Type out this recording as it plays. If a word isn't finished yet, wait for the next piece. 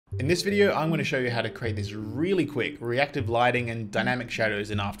In this video, I'm going to show you how to create this really quick reactive lighting and dynamic shadows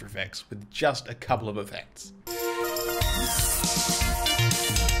in After Effects with just a couple of effects.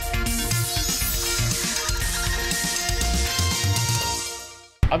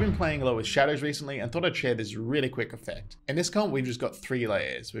 I've been playing a lot with shadows recently and thought I'd share this really quick effect. In this comp, we've just got 3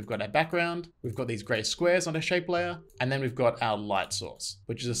 layers. We've got our background, we've got these gray squares on a shape layer, and then we've got our light source,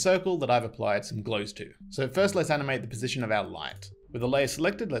 which is a circle that I've applied some glows to. So first, let's animate the position of our light. With the layer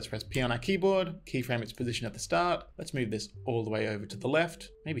selected, let's press P on our keyboard, keyframe its position at the start. Let's move this all the way over to the left,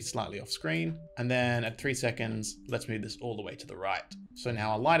 maybe slightly off screen. And then at 3 seconds, let's move this all the way to the right. So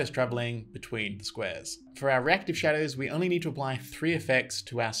now our light is traveling between the squares. For our reactive shadows, we only need to apply 3 effects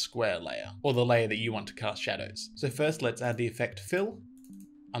to our square layer, or the layer that you want to cast shadows. So first, let's add the effect fill.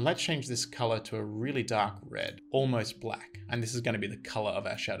 And let's change this color to a really dark red, almost black. And this is going to be the color of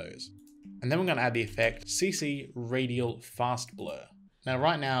our shadows. And then we're going to add the effect CC Radial Fast Blur. Now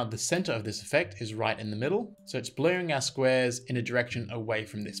right now, the center of this effect is right in the middle, so it's blurring our squares in a direction away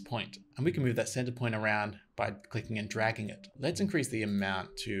from this point. And we can move that center point around by clicking and dragging it. Let's increase the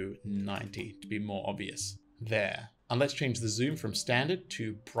amount to 90 to be more obvious. There. And let's change the zoom from standard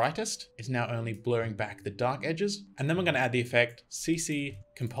to brightest. It's now only blurring back the dark edges. And then we're going to add the effect CC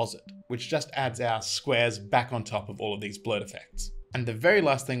Composite, which just adds our squares back on top of all of these blurred effects. And the very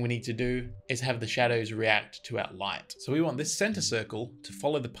last thing we need to do is have the shadows react to our light. So we want this center circle to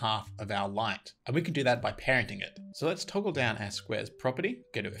follow the path of our light. And we can do that by parenting it. So let's toggle down our squares property,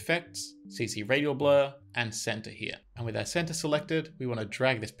 go to Effects, CC Radial Blur, and Center here. And with our center selected, we want to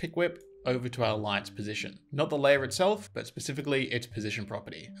drag this pick whip over to our light's position. Not the layer itself, but specifically its position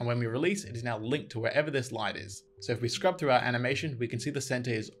property. And when we release, it is now linked to wherever this light is. So if we scrub through our animation, we can see the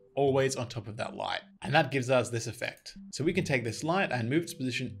center is always on top of that light. And that gives us this effect. So we can take this light and move its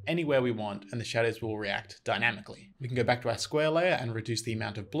position anywhere we want, and the shadows will react dynamically. We can go back to our square layer and reduce the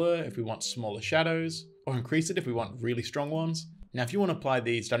amount of blur if we want smaller shadows, or increase it if we want really strong ones. Now, if you want to apply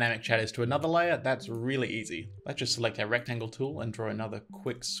these dynamic shadows to another layer, that's really easy. Let's just select our rectangle tool and draw another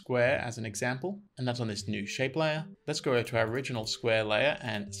quick square as an example. And that's on this new shape layer. Let's go over to our original square layer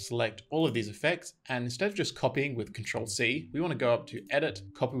and select all of these effects. And instead of just copying with Control C, we want to go up to Edit,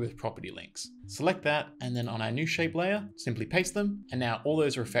 Copy with Property Links. Select that, and then on our new shape layer, simply paste them. And now all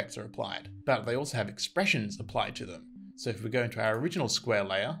those effects are applied, but they also have expressions applied to them. So if we go into our original square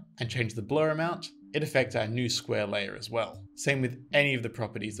layer and change the blur amount, it affects our new square layer as well. Same with any of the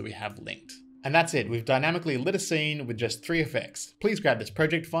properties that we have linked. And that's it, we've dynamically lit a scene with just 3 effects. Please grab this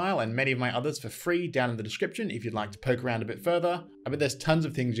project file and many of my others for free down in the description if you'd like to poke around a bit further. I bet there's tons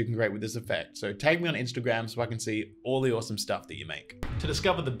of things you can create with this effect, so tag me on Instagram so I can see all the awesome stuff that you make. To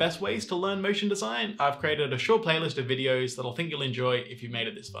discover the best ways to learn motion design, I've created a short playlist of videos that I think you'll enjoy if you've made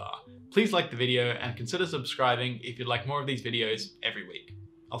it this far. Please like the video and consider subscribing if you'd like more of these videos every week.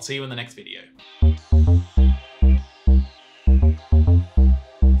 I'll see you in the next video.